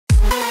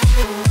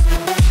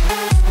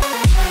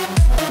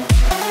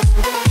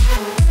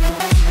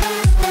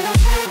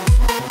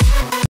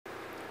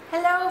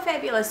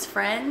fabulous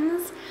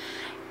friends.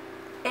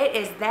 It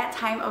is that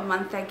time of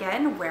month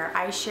again where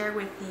I share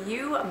with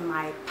you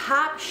my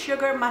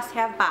POPSUGAR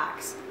must-have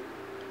box.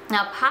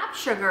 Now,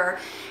 POPSUGAR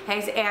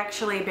has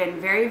actually been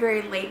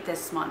very late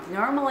this month.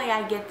 Normally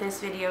I get this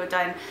video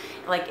done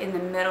like in the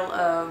middle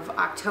of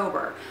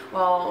October.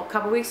 Well, a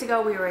couple weeks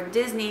ago we were in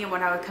Disney.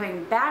 When I was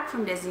coming back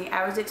from Disney,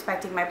 I was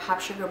expecting my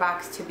POPSUGAR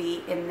box to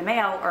be in the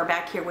mail or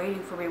back here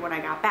waiting for me when I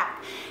got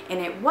back, and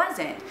it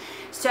wasn't.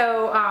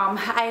 So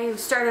I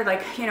started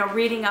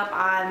reading up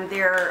on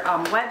their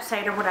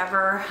website or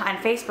whatever on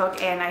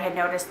Facebook, and I had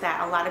noticed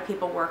that a lot of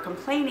people were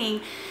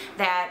complaining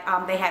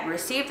that they hadn't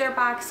received their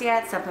box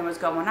yet, something was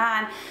going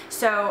on.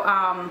 So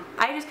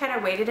I just kind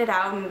of waited it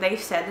out, and they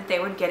said that they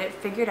would get it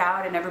figured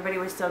out and everybody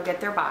would still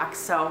get their box.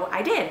 So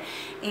I did,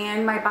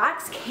 and my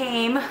box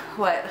came,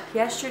 what,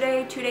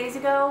 yesterday, 2 days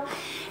ago,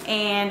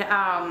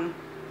 and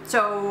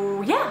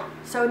so yeah,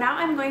 so now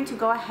I'm going to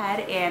go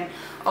ahead and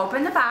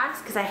open the box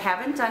because I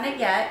haven't done it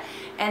yet,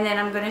 and then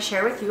I'm going to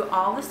share with you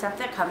all the stuff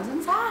that comes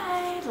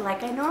inside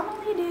like I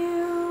normally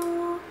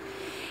do.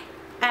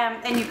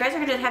 And you guys are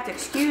going to have to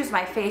excuse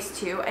my face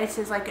too. It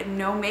says like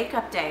no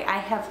makeup day. I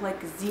have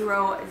like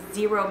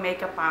zero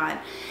makeup on.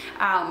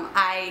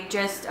 I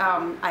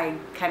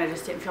kind of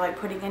just didn't feel like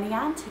putting any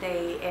on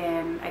today,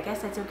 and I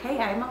guess that's okay.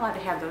 I'm allowed to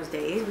have those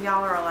days. We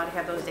all are allowed to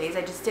have those days.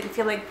 I just didn't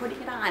feel like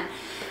putting it on.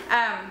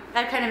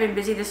 I've kind of been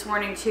busy this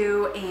morning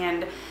too,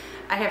 and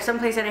I have some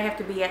place that I have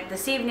to be at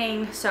this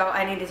evening, so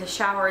I needed to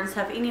shower and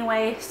stuff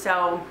anyway.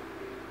 So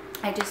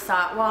I just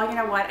thought, well, you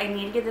know what? I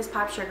need to get this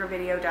POPSUGAR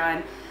video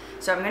done.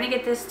 So I'm going to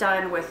get this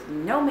done with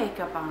no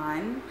makeup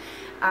on.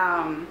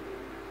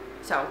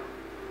 So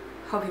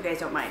hope you guys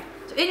don't mind.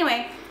 So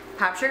anyway,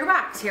 POPSUGAR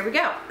box, here we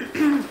go.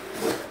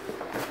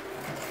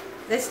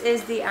 This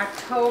is the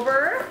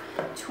October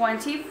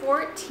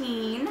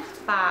 2014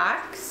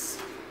 box.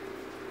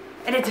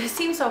 And it does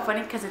seem so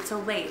funny because it's so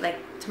late. Like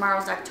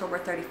tomorrow's October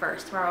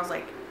 31st. Tomorrow's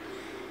like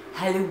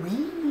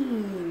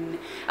Halloween.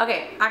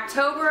 Okay,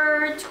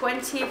 October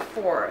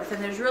 24th,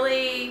 and there's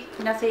really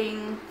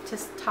nothing to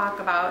talk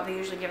about. They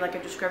usually give like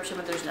a description,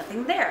 but there's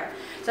nothing there.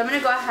 So I'm going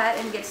to go ahead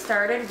and get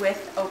started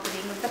with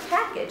opening the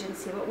package and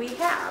see what we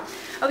have.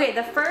 Okay,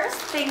 the first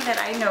thing that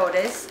I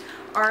noticed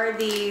are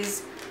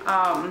these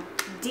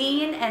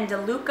Dean and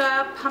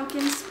DeLuca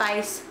pumpkin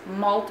spice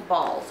malt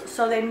balls.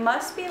 So they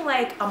must be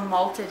like a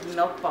malted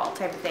milk ball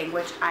type of thing,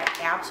 which I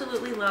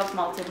absolutely love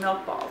malted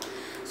milk balls.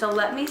 So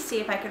let me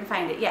see if I can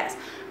find it. Yes,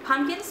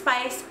 pumpkin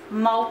spice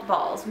malt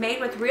balls made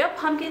with real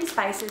pumpkin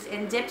spices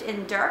and dipped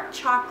in dark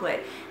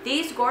chocolate.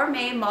 These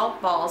gourmet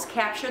malt balls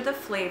capture the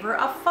flavor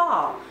of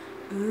fall.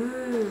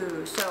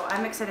 Ooh, so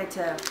I'm excited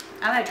to,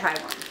 I'm gonna try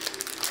one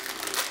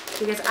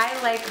because I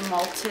like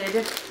malted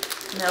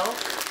milk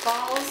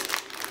balls,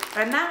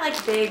 but I'm not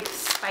like big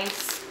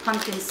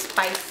pumpkin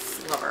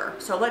spice lover.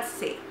 So let's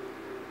see.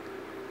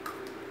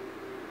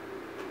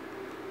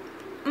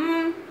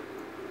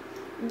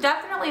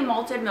 Definitely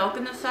malted milk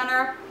in the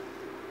center,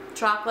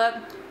 chocolate,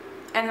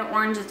 and the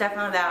orange is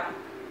definitely that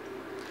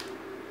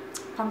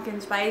pumpkin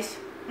spice.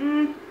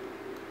 They're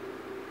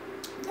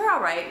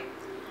alright.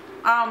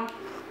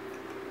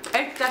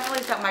 It's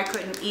definitely something I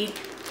couldn't eat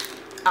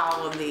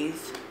all of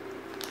these.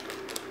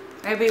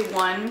 Maybe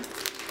one.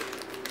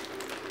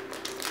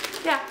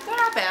 Yeah, they're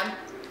not bad.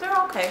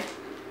 They're okay.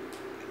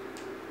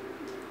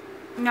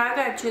 Now I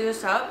gotta chew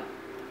this up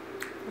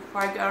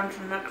before I get on to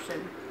the next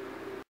thing.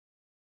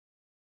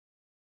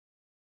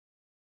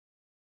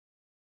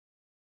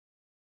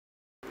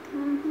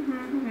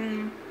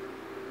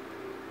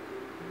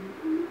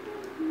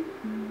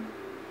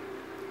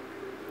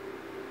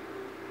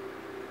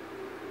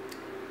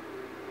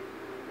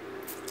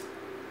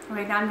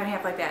 Okay, now I'm going to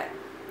have like that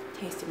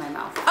taste in my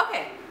mouth.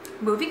 Okay,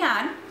 moving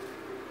on.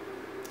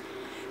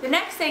 The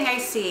next thing I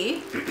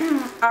see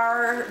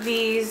are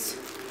these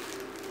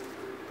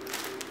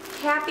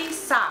happy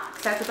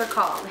socks. That's what they're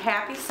called,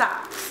 happy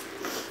socks.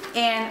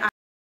 And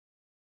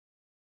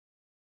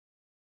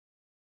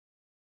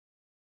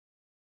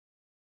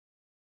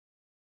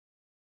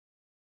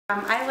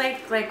I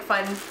like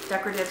fun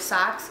decorative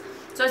socks.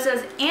 So it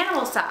says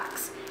animal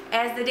socks.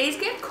 As the days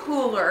get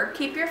cooler,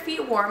 keep your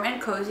feet warm and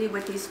cozy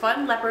with these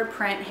fun leopard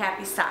print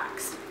happy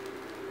socks.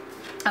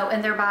 Oh,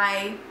 and they're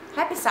by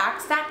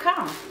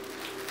happysocks.com.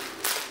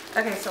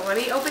 Okay, so let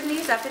me open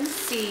these up and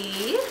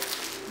see.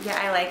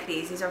 Yeah, I like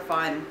these. These are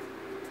fun.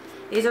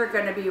 These are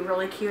going to be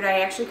really cute.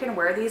 I actually can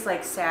wear these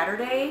like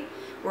Saturday.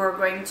 We're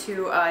going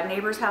to a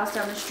neighbor's house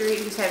down the street.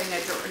 He's having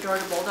a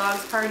Georgia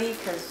Bulldogs party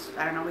because,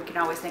 I don't know, we can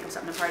always think of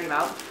something to party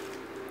about.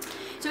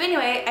 So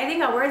anyway, I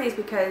think I'll wear these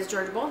because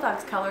Georgia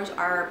Bulldogs colors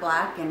are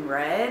black and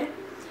red.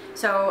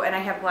 So, and I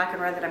have black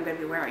and red that I'm going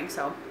to be wearing.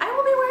 So I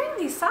will be wearing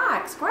these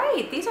socks.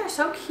 Great. These are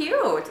so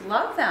cute.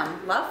 Love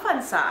them. Love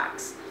fun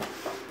socks.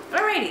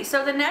 Alrighty.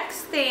 So the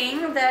next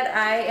thing that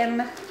I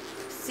am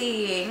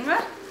seeing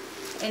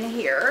in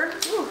here.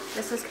 Ooh,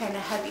 this is kind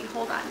of heavy.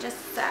 Hold on just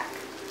a sec.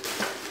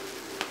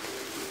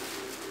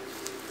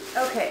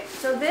 Okay.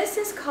 So this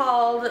is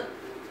called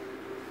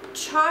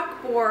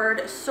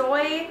Chalkboard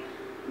Soy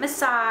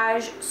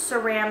massage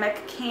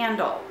ceramic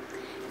candle.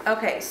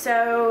 Okay,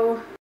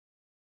 so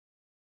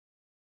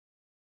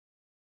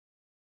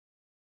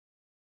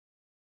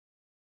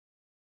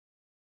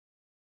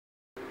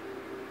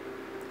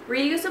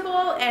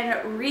reusable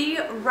and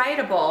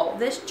rewritable,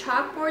 this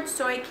chalkboard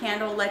soy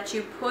candle lets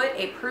you put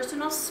a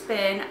personal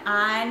spin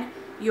on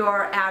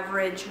your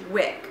average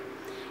wick.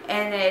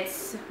 And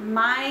it's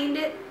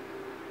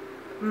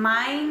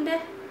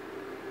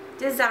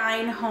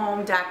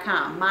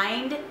minddesignhome.com.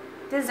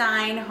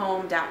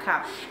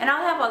 minddesignhome.com. And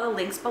I'll have all the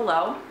links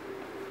below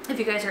if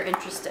you guys are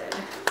interested.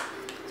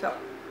 So,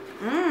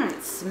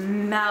 it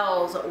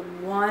smells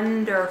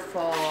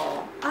wonderful.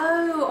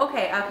 Oh,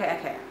 okay,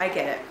 I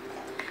get it.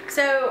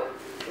 So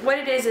what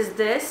it is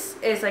this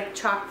is like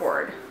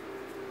chalkboard,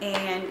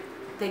 and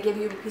they give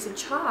you a piece of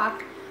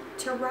chalk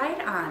to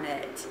write on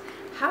it.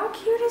 How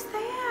cute is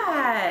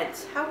that?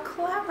 How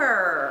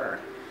clever.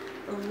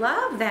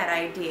 Love that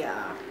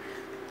idea.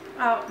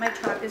 Oh, my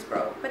chalk is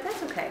broke, but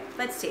that's okay.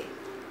 Let's see.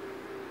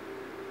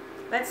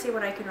 Let's see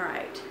what I can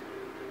write.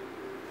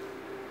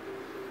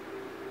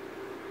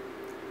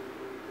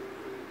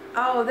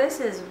 Oh, this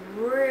is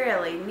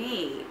really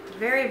neat.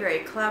 Very, very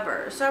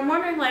clever. So I'm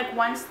wondering, like,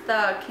 once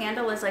the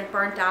candle is like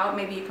burnt out,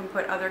 maybe you can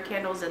put other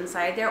candles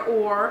inside there,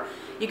 or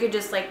you could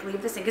just like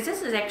leave this in, because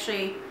this is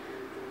actually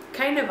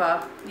kind of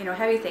a, you know,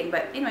 heavy thing.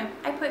 But anyway,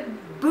 I put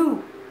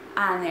Boo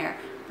on there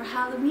for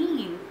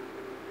Halloween.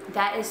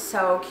 That is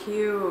so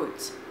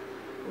cute.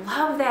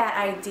 Love that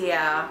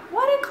idea.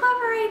 What a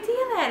clever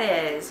idea that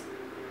is.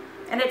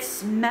 And it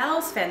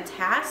smells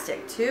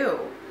fantastic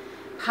too.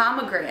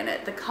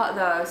 Pomegranate.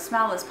 The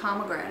smell is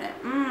pomegranate.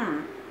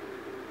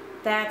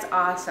 That's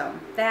awesome.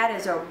 That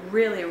is a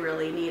really,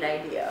 really neat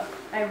idea.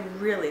 I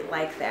really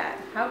like that.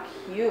 How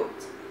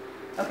cute.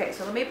 Okay,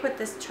 so let me put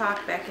this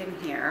chalk back in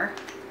here.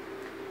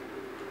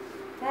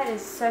 That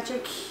is such a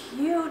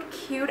cute,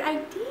 cute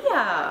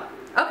idea.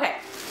 Okay.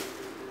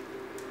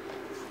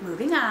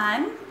 Moving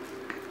on.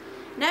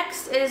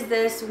 Next is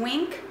this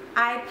Wink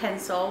Eye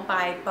Pencil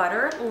by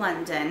Butter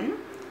London.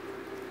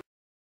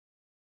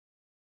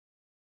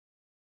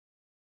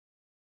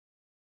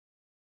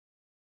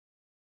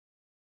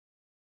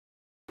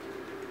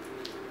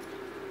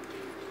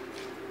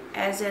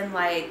 As in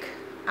like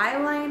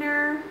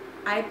eyeliner,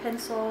 eye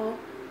pencil.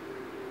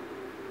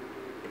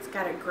 It's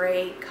got a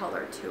gray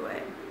color to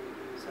it.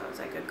 So it's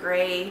like a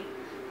gray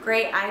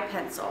eye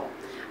pencil.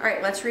 All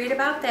right, let's read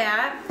about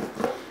that.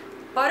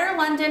 Butter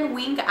London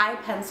Wink Eye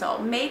Pencil.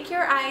 Make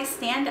your eyes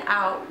stand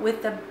out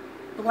with the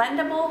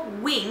blendable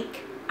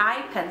Wink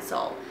Eye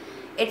Pencil.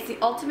 It's the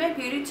ultimate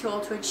beauty tool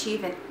to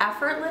achieve an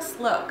effortless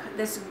look.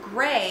 This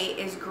gray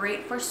is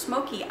great for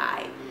smoky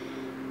eye.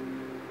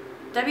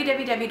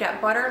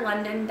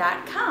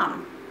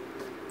 www.butterlondon.com.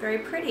 Very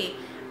pretty.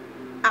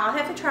 I'll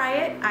have to try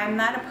it. I'm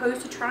not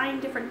opposed to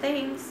trying different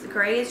things.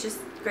 Gray is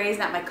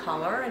not my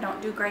color. I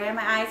don't do gray on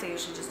my eyes. I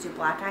usually just do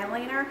black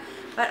eyeliner.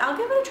 But I'll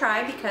give it a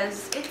try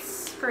because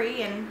it's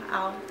free and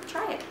I'll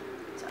try it.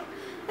 So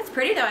that's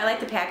pretty though. I like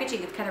the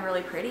packaging. It's kind of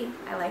really pretty.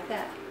 I like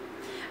that.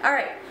 All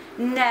right.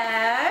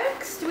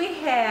 Next we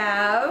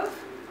have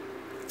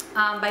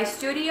by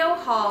Studio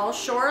Hall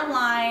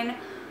Shoreline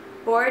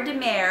Bord de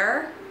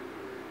Mer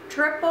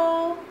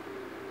Triple.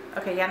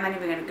 Okay, yeah, I'm not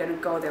even gonna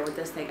go there with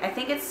this thing. I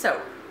think it's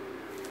soap.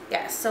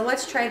 Yes, so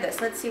let's try this.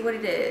 Let's see what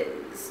it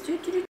is.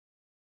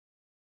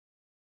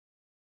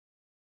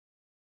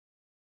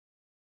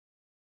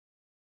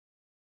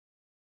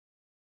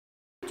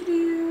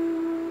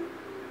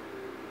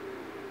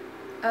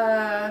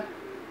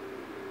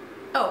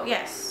 Oh,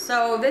 yes.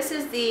 So this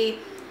is the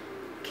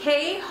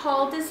K.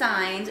 Hall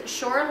Designs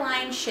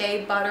Shoreline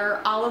Shea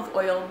Butter Olive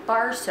Oil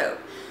Bar Soap.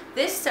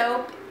 This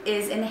soap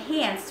is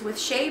enhanced with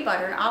shea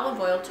butter and olive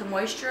oil to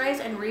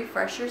moisturize and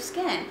refresh your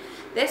skin.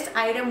 This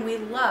item we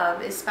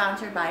love is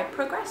sponsored by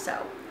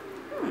Progresso.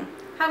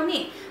 How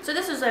neat. So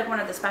this is like one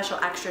of the special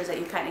extras that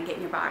you kind of get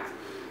in your box.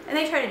 And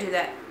they try to do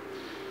that.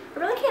 I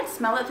really can't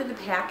smell it through the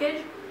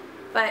package,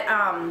 but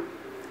I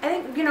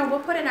think, you know, we'll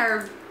put it in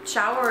our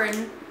shower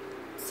and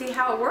see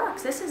how it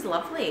works. This is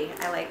lovely.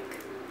 I like,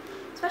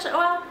 especially,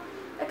 well,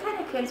 I kind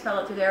of can smell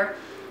it through there.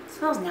 It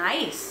smells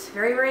nice.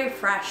 Very, very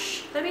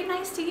fresh. That'd be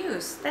nice to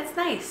use. That's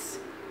nice.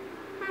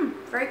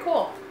 Very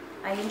cool.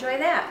 I enjoy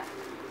that.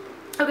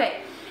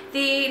 Okay,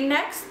 the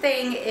next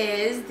thing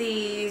is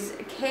these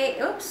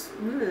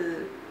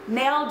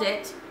Nailed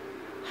It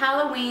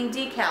Halloween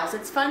decals.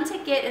 It's fun to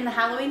get in the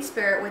Halloween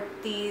spirit with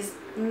these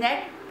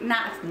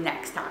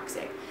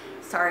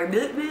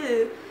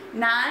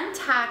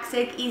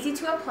non-toxic, easy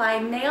to apply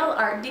nail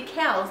art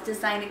decals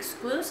designed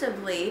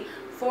exclusively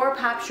for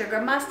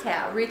POPSUGAR Must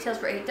Have. Retails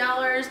for $8.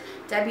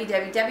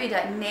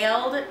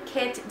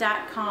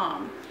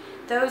 www.nailedkit.com.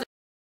 Those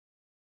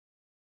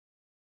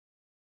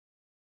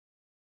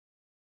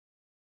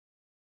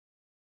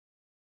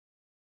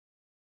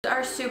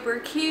are super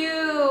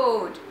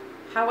cute.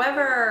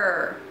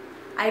 However,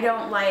 I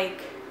don't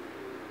like,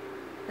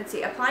 let's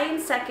see, apply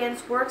in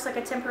seconds, works like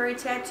a temporary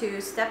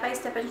tattoo,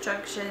 step-by-step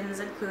instructions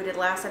included,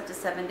 lasts up to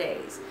 7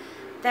 days.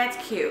 That's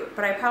cute,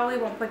 but I probably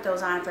won't put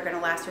those on if they're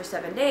gonna last for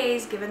 7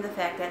 days, given the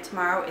fact that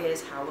tomorrow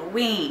is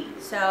Halloween.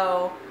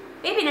 So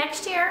maybe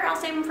next year, I'll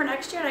save them for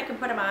next year and I can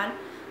put them on.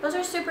 Those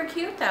are super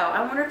cute though.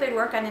 I wonder if they'd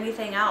work on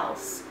anything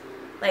else,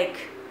 like,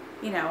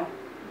 you know,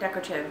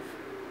 decorative.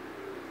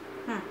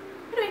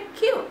 Anyway,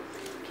 cute,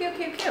 cute,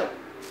 cute, cute.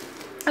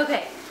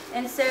 Okay,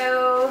 and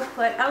so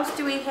what else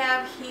do we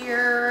have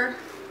here?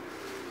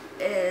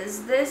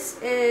 This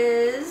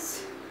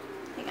is,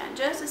 hang on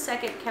just a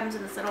second, it comes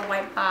in this little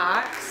white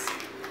box.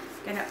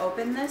 Gonna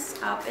open this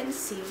up and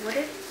see what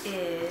it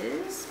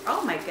is.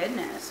 Oh my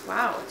goodness,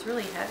 wow, it's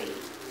really heavy.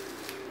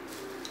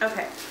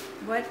 Okay,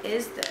 what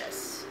is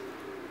this?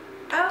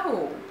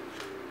 Oh,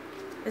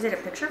 is it a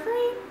picture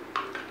frame?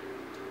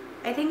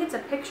 I think it's a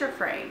picture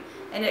frame,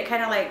 and it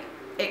kind of like,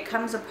 it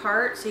comes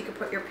apart so you can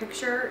put your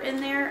picture in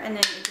there and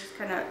then it just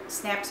kind of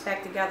snaps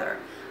back together.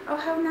 Oh,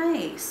 how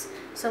nice.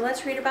 So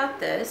let's read about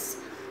this.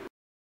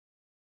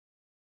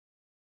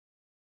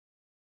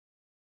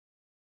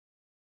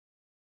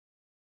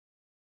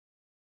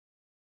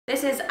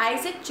 This is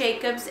Isaac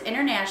Jacobs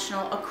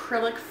International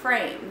Acrylic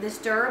Frame. This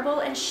durable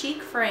and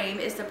chic frame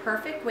is the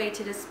perfect way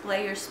to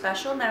display your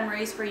special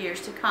memories for years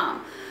to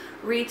come.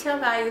 Retail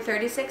value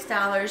 $36,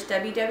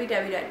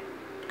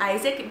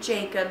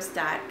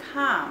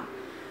 www.isaacjacobs.com.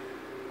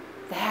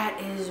 That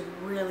is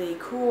really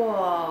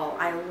cool.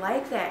 I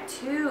like that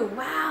too.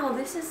 Wow,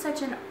 this is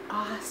such an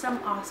awesome,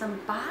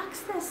 awesome box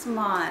this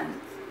month.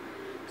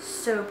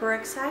 Super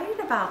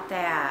excited about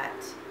that.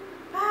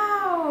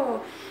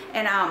 Wow.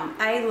 And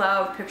I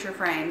love picture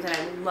frames and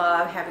I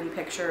love having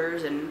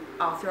pictures and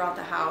all throughout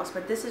the house,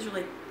 but this is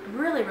really,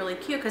 really, really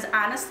cute because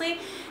honestly,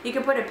 you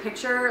can put a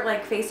picture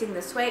like facing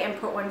this way and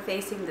put one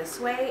facing this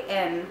way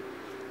and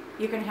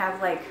you can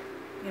have like,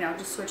 you know,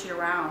 just switch it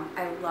around.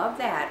 I love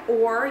that.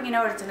 Or, you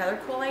know, it's another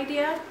cool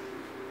idea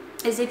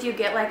is if you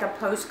get like a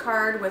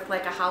postcard with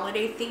like a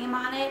holiday theme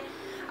on it,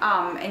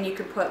 and you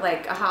could put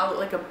like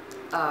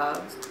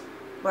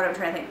what I'm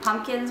trying to think,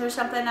 pumpkins or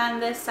something on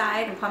this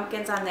side and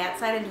pumpkins on that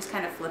side and just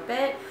kind of flip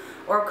it,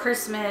 or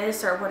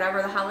Christmas or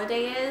whatever the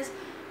holiday is.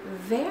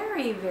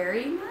 Very,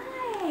 very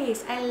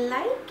nice. I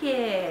like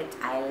it.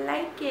 I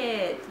like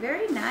it.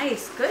 Very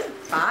nice. Good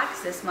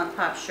box this month,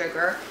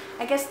 POPSUGAR.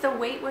 I guess the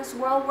wait was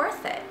well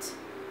worth it.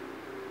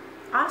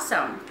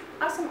 Awesome.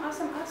 Awesome,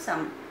 awesome,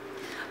 awesome.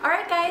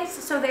 Alright guys,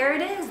 so there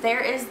it is.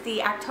 There is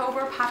the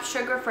October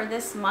POPSUGAR for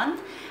this month.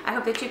 I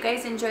hope that you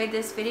guys enjoyed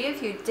this video.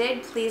 If you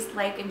did, please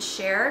like and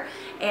share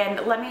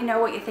and let me know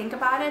what you think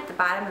about it at the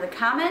bottom of the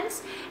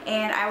comments.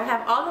 And I will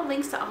have all the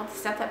links to all the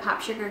stuff that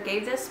POPSUGAR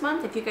gave this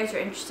month. If you guys are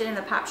interested in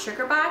the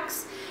POPSUGAR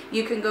box,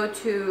 you can go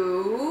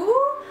to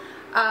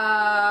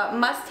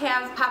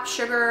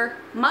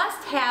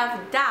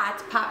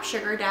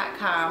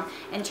must-have.popsugar.com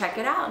and check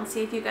it out and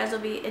see if you guys will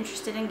be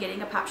interested in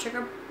getting a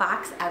POPSUGAR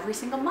box every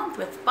single month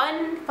with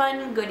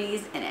fun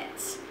goodies in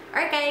it.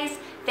 Alright guys,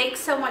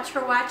 thanks so much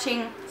for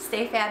watching.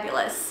 Stay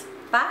fabulous.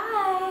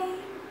 Bye!